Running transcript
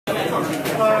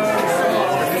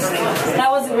That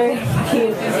wasn't very fucking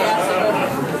enthusiastic.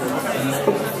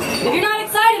 If you're not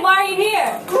excited, why are you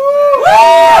here?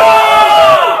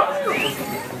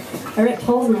 I ripped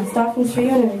holes in my stockings for you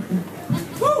and everything.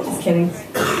 Just kidding.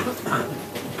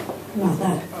 Not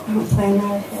that. I'm not playing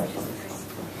that.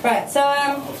 Right, so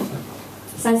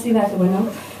it's nice to be back at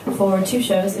Windmill for 2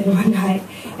 shows in one night,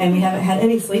 and we haven't had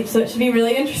any sleep, so it should be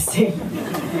really interesting.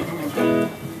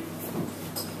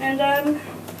 And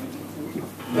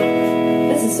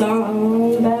this is a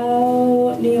song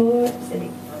about New York City.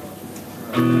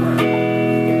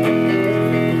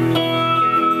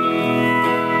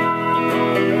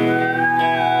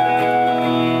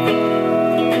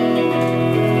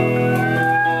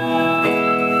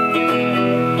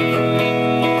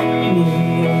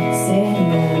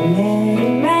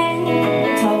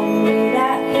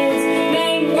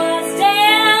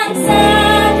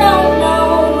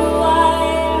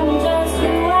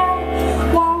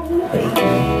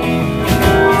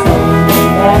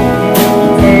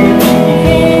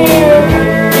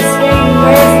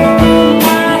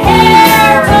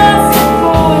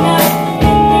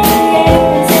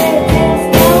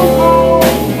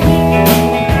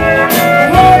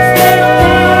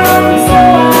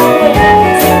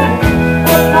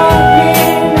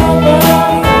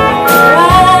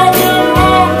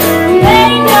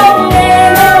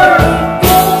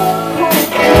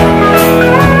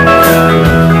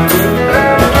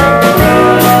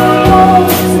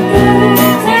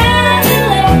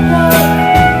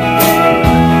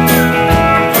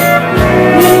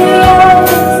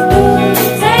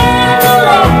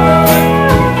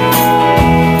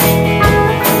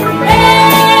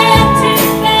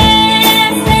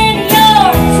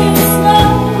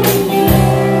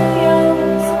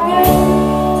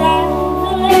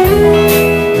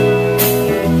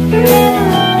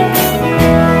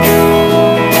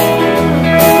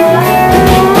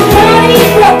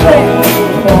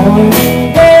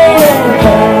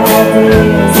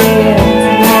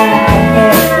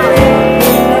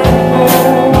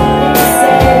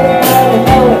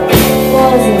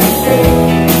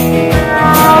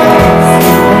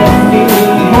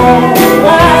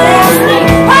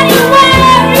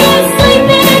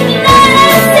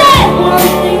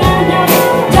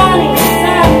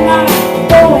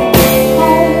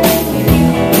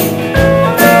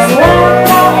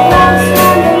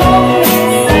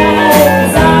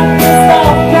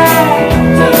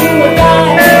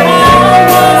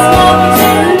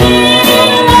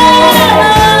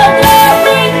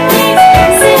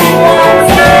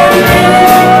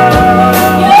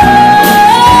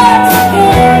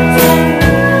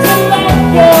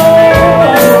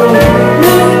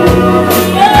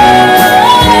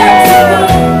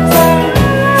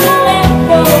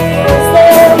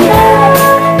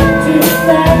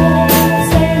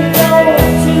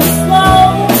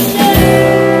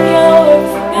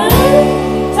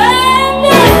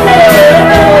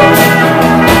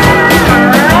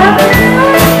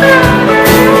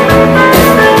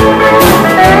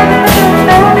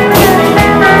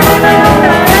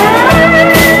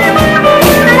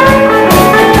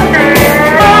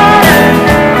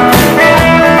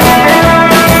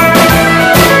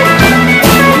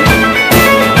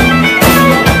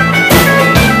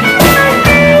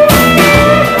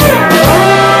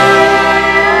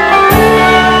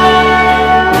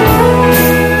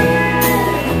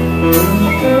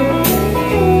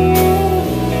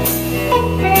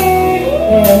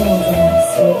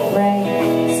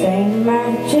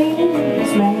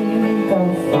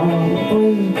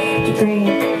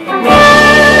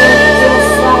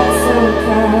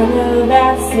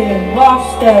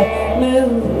 Washed up,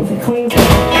 move the queen.